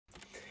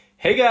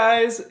Hey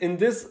guys, in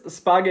this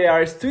Spark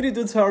AR Studio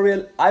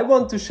tutorial I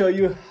want to show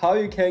you how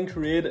you can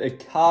create a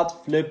card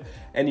flip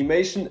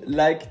animation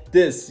like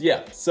this.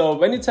 Yeah, so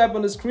when you tap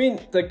on the screen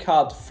the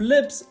card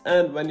flips,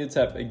 and when you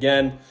tap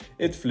again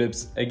it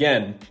flips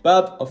again.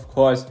 But of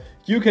course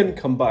you can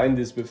combine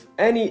this with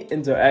any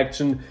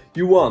interaction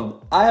you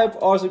want. I have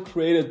also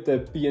created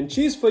the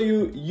PNGs for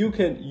you. You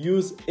can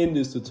use in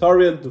this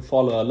tutorial to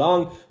follow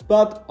along,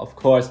 but of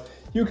course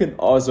you can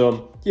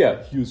also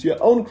use your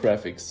own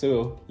graphics.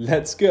 So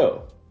let's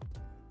go.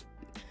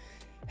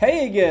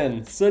 Hey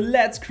again, so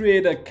let's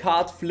create a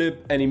card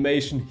flip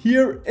animation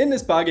here in the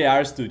Spark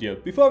AR Studio.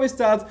 Before we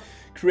start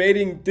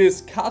creating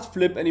this card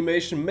flip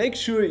animation, make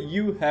sure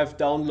you have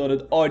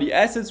downloaded all the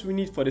assets we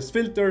need for this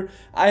filter.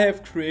 I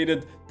have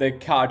created the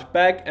card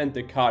back and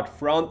the card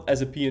front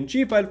as a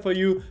PNG file for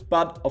you,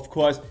 but of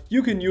course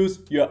you can use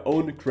your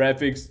own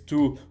graphics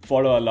to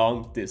follow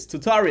along this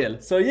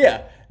tutorial. So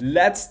yeah,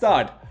 let's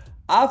start.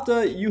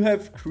 After you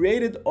have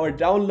created or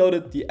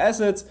downloaded the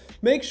assets,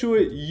 make sure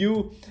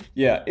you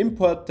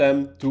import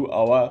them to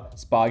our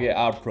Spark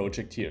AR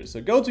project here.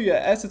 So go to your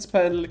assets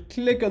panel,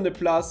 click on the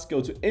plus, go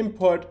to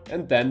import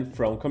and then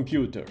from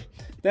computer.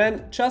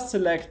 Then just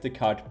select the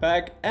card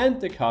back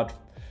and the card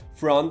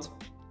front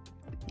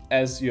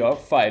as your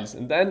files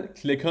and then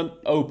click on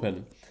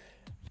open.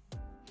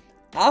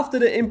 After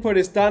the import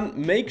is done,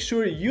 make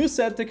sure you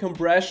set the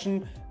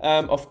compression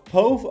of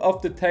both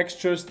of the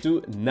textures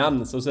to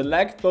none. So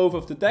select both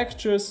of the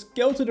textures,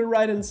 go to the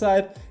right hand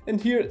side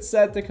and here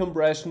set the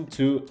compression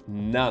to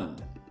none.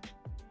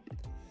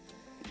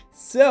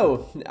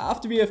 So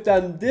after we have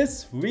done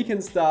this, we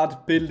can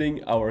start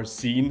building our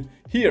scene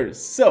here.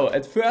 So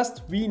at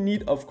first we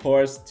need of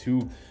course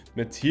two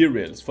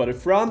materials for the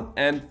front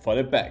and for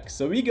the back.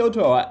 So we go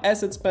to our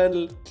assets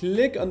panel,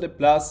 click on the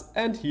plus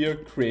and here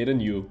create a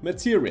new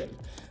material.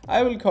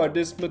 I will call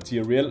this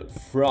material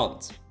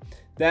front.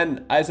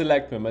 Then I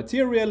select my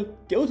material,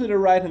 go to the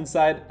right hand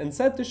side and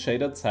set the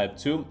shader type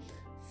to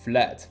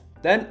flat.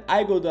 Then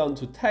I go down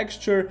to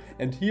texture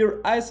and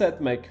here I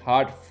set my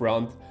card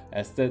front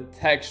as the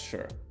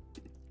texture.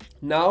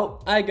 Now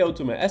I go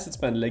to my assets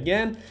panel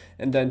again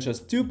and then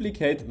just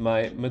duplicate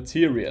my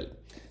material.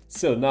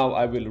 So now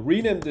I will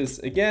rename this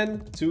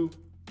again to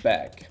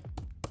back.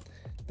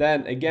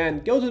 Then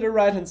again go to the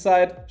right hand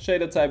side,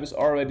 shader type is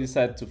already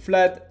set to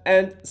flat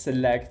and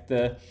select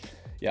the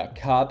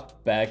card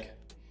back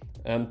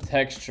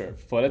texture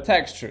for the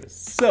texture.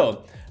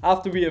 So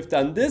after we have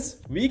done this,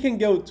 we can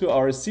go to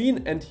our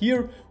scene and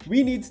here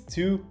we need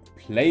two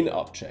plane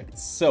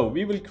objects. So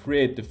we will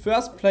create the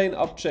first plane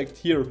object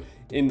here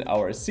in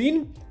our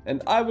scene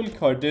and I will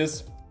call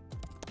this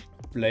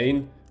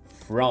plane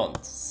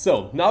front.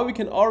 So now we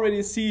can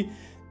already see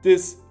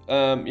this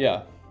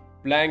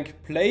blank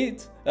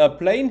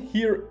plane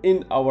here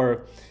in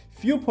our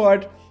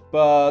viewport,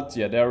 but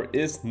there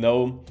is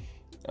no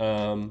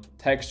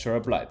texture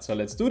applied. So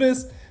let's do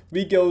this.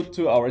 We go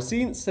to our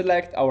scene,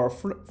 select our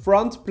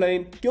front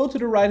plane, go to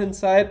the right hand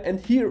side and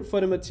here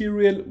for the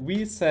material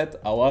we set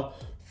our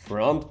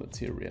front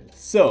material.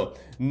 So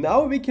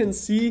now we can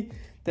see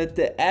that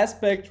the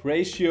aspect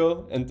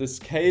ratio and the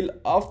scale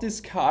of this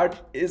card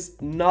is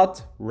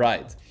not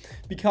right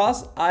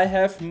because I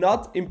have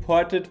not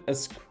imported a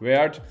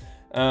squared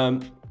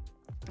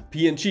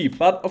PNG.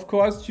 But of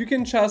course you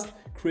can just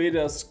create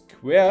a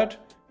squared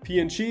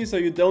PNG so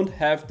you don't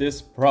have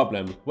this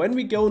problem. When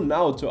we go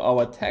now to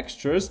our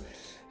textures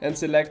and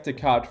select the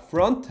card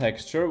front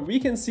texture, we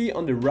can see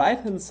on the right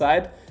hand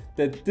side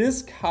that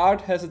this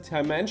card has a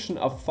dimension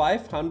of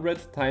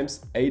 500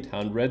 times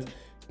 800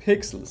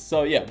 pixels.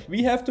 So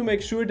we have to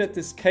make sure that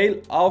the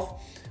scale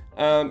of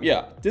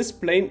this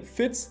plane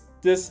fits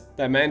this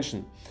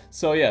dimension.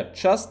 So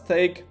just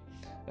take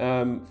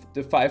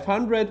the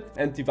 500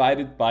 and divide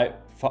it by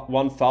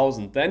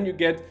 1000, then you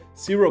get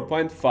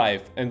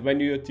 0.5, and when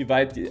you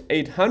divide the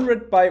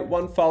 800 by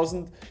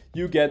 1000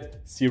 you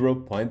get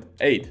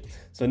 0.8.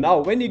 So now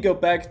when you go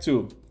back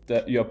to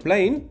your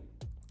plane,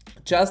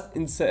 just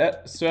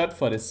insert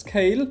for the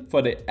scale,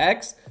 for the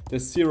X the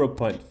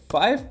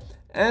 0.5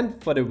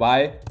 and for the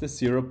Y the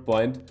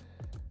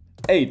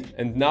 0.8,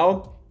 and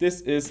now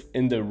this is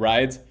in the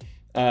right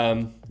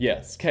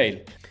scale.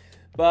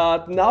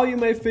 But now you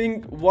may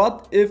think,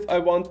 what if I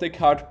want the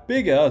card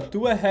bigger?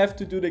 Do I have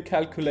to do the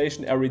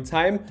calculation every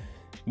time?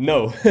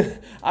 No,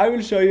 I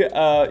will show you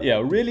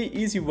a really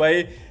easy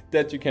way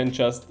that you can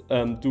just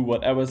do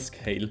whatever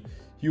scale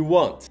you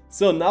want.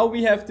 So now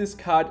we have this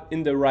card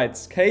in the right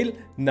scale.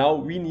 Now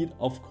we need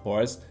of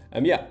course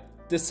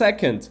the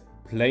second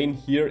plane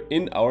here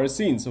in our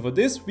scene. So for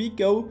this we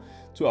go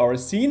to our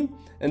scene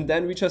and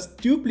then we just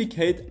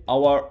duplicate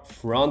our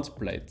front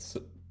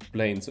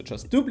plane. So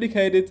just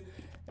duplicate it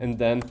and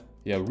then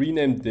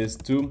rename this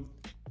to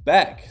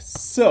back.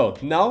 So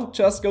now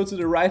just go to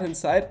the right hand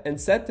side and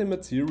set the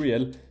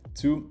material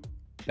to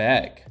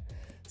back.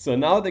 So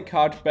now the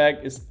card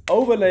back is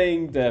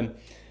overlaying the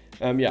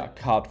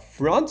card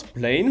front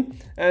plane,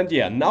 and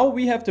now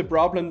we have the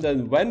problem that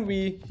when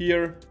we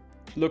here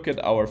look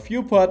at our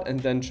viewport and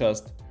then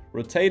just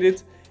rotate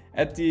it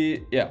at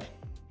the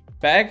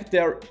back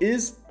there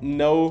is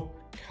no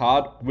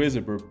card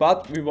visible,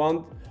 but we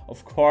want,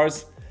 of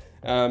course,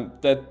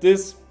 that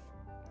this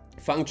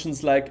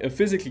functions like a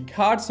physical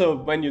card. So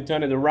when you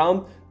turn it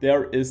around,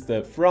 there is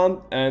the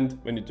front, and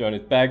when you turn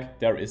it back,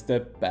 there is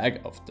the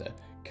back of the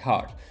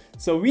card.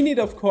 So we need,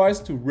 of course,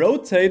 to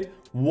rotate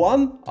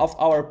one of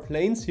our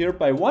planes here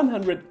by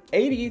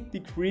 180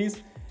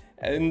 degrees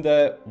in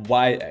the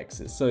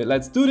y-axis. So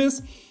let's do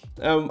this.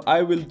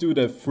 I will do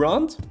the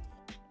front.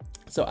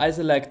 So I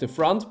select the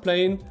front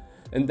plane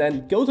and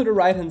then go to the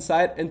right hand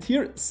side, and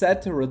here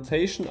set the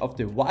rotation of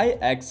the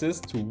y-axis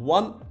to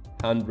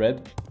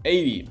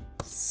 180.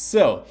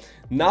 So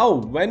now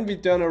when we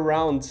turn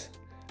around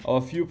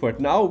our viewport,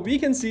 now we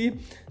can see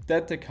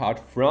that the card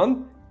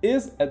front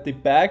is at the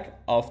back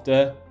of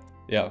the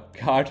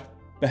card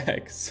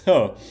back.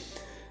 So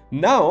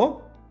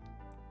now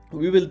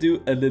we will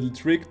do a little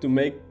trick to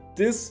make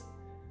this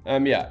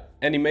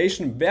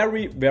animation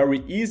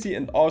very easy,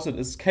 and also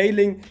the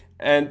scaling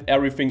and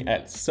everything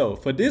else. So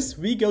for this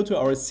we go to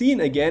our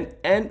scene again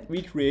and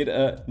we create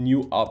a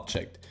new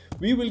object.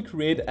 We will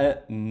create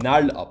a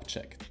null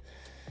object,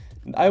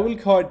 and I will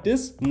call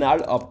this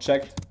null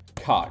object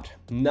card.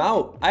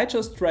 Now I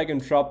just drag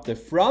and drop the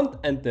front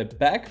and the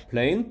back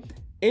plane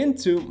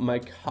into my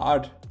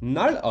card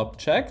null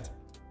object,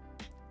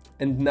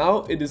 and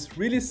now it is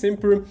really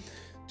simple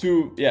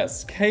to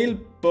scale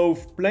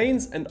both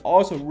planes and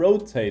also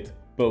rotate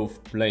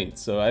both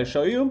planes. So I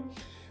show you.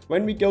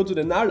 When we go to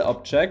the null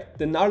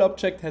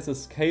object has a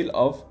scale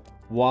of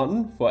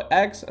 1 for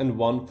x and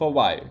 1 for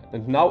y.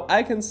 And now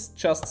I can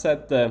just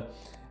set the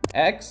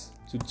x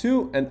to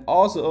 2 and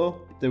also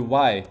the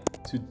y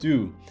to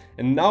 2.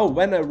 And now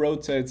when I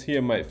rotate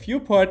here my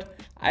viewport,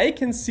 I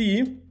can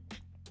see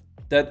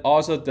that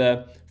also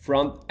the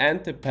front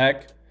and the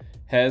back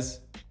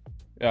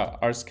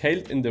are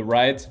scaled in the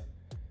right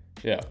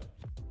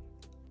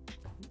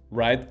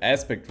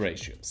aspect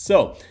ratio.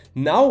 So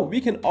now we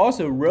can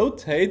also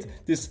rotate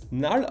this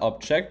null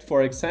object,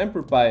 for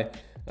example, by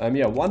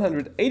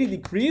 180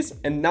 degrees,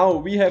 and now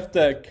we have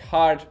the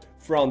card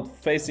front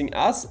facing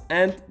us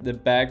and the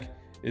back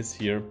is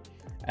here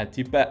at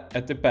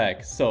the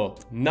back. So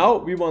now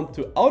we want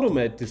to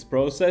automate this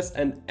process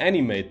and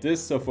animate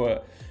this. So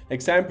for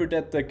example,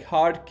 that the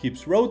card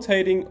keeps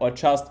rotating or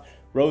just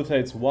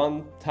rotates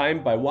one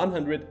time by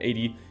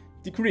 180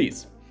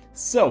 degrees.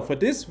 So for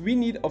this we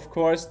need, of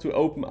course, to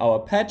open our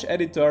patch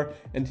editor,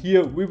 and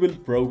here we will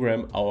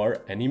program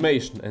our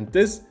animation, and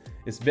this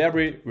is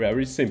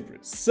very simple.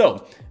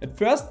 So at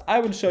first I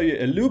will show you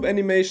a loop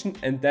animation,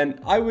 and then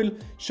I will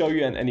show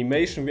you an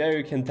animation where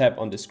you can tap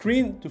on the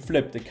screen to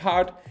flip the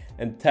card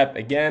and tap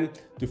again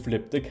to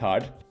flip the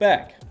card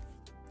back.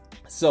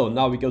 So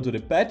now we go to the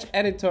patch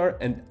editor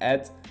and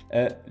add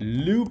a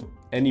loop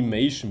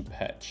animation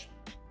patch.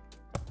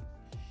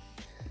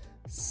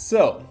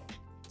 So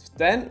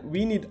then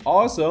we need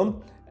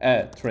also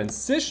a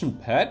transition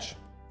patch,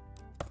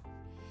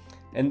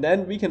 and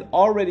then we can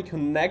already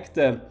connect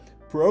the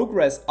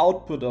progress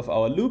output of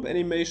our loop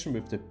animation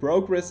with the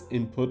progress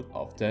input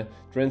of the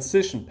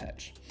transition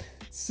patch.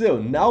 So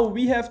now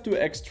we have to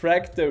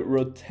extract the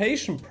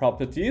rotation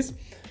properties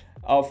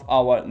of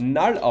our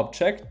null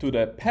object to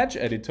the patch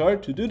editor.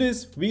 To do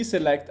this, we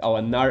select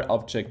our null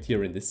object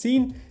here in the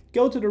scene,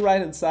 go to the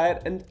right hand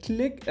side and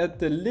click at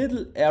the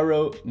little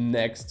arrow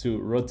next to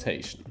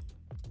rotation.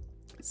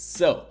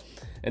 So,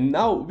 and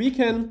now we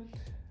can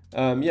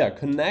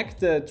connect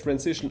the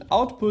transition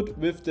output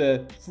with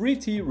the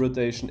 3T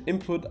rotation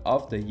input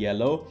of the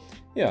yellow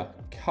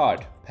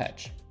card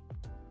patch.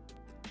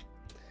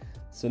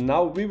 So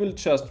now we will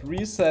just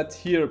reset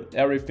here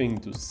everything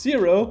to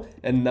 0,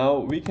 and now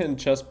we can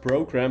just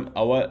program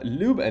our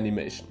loop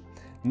animation.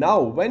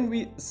 Now when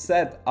we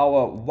set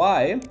our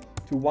Y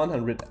to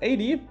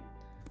 180,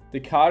 the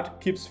card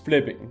keeps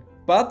flipping,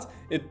 but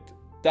it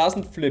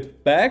doesn't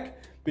flip back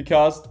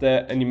because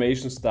the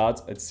animation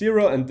starts at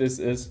 0, and this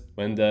is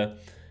when the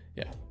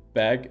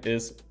back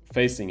is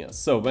facing us.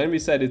 So when we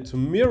set it to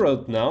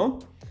mirrored now,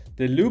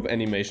 the loop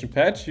animation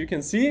patch, you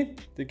can see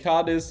the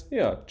card is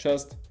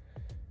just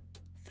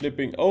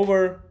flipping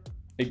over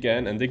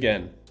again and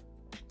again.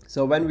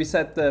 So when we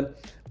set the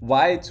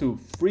Y to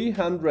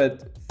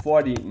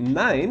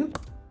 349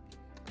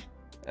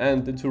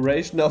 and the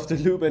duration of the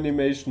loop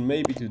animation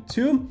maybe to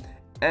 2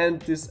 and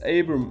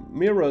disable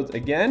mirrored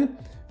again,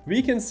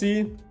 we can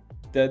see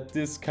that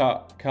this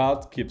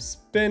card keeps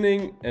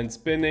spinning and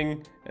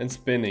spinning and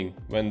spinning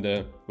when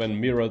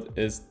mirrored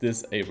is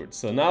disabled.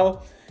 So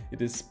now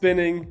it is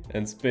spinning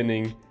and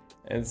spinning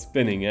and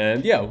spinning,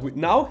 and we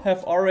now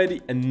have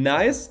already a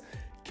nice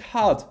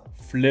card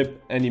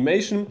flip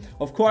animation.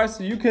 Of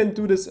course, you can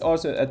do this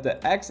also at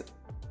the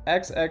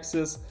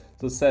x-axis,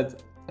 so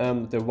set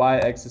the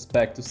y-axis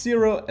back to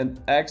 0 and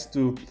x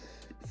to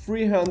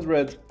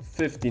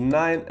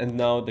 359, and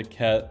now the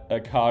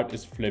card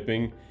is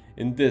flipping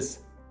in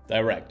this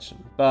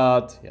direction.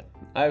 But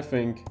I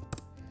think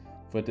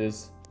for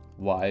this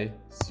Y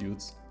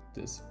suits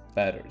this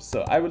better.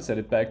 So I will set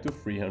it back to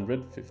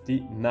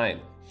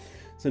 359.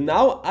 So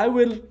now I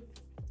will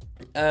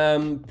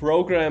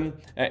program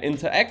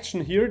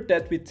interaction here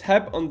that we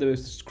tap on the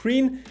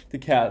screen, the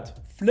card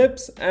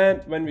flips,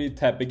 and when we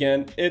tap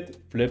again, it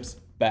flips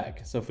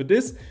back. So for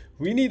this,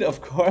 we need,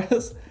 of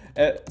course,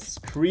 a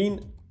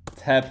screen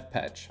tap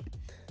patch.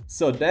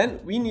 So then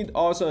we need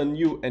also a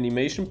new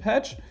animation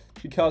patch,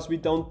 because we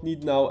don't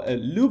need now a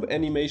loop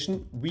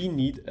animation, we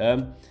need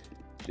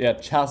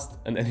just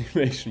an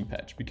animation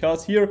patch,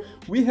 because here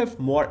we have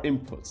more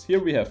inputs. Here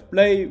we have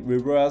play,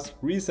 reverse,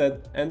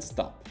 reset, and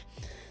stop.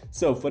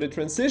 So for the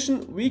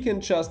transition, we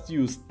can just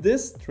use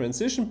this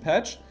transition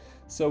patch.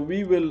 So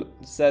we will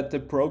set the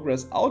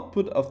progress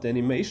output of the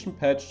animation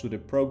patch to the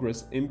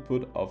progress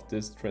input of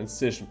this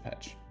transition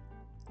patch.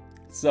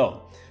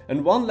 So,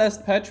 and one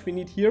last patch we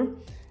need here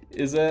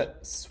is a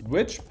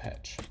switch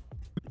patch.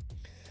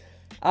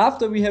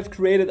 After we have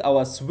created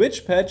our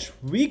switch patch,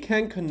 we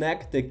can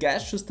connect the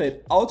gesture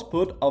state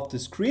output of the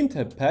screen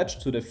tap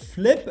patch to the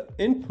flip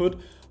input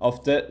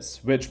of the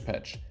switch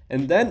patch.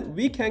 And then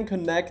we can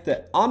connect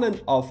the on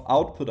and off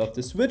output of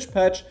the switch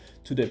patch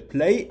to the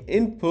play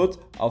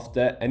input of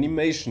the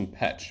animation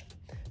patch.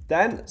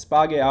 Then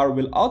Spark AR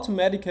will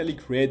automatically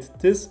create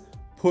this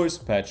pulse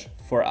patch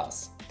for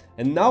us.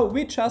 And now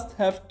we just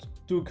have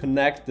to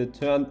connect the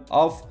turned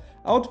off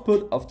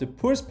output of the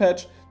pulse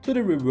patch to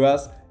the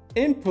reverse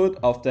input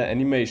of the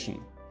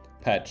animation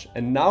patch.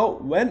 And now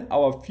when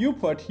our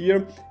viewport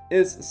here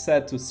is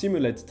set to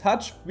simulate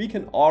touch, we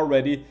can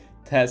already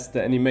test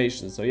the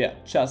animation. So yeah,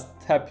 just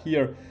tap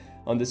here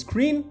on the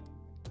screen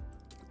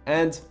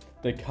and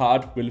the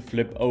card will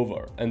flip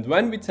over. And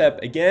when we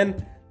tap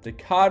again, the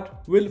card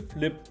will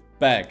flip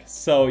back.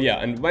 So yeah,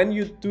 and when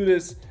you do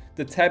this,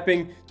 the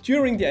tapping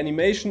during the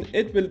animation,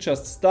 it will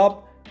just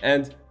stop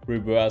and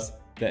reverse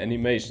the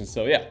animation.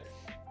 So yeah.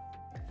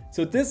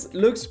 So this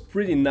looks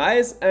pretty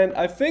nice, and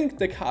I think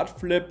the card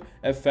flip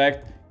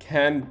effect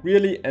can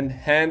really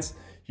enhance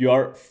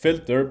your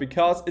filter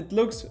because it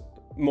looks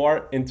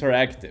more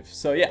interactive.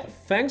 So yeah,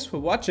 thanks for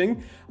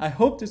watching. I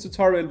hope this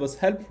tutorial was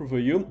helpful for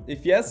you.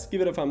 If yes,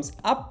 give it a thumbs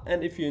up,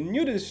 and if you're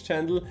new to this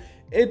channel,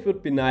 it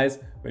would be nice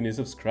when you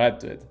subscribe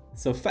to it.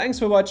 So thanks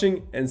for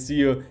watching and see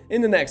you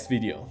in the next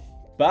video.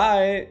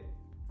 Bye!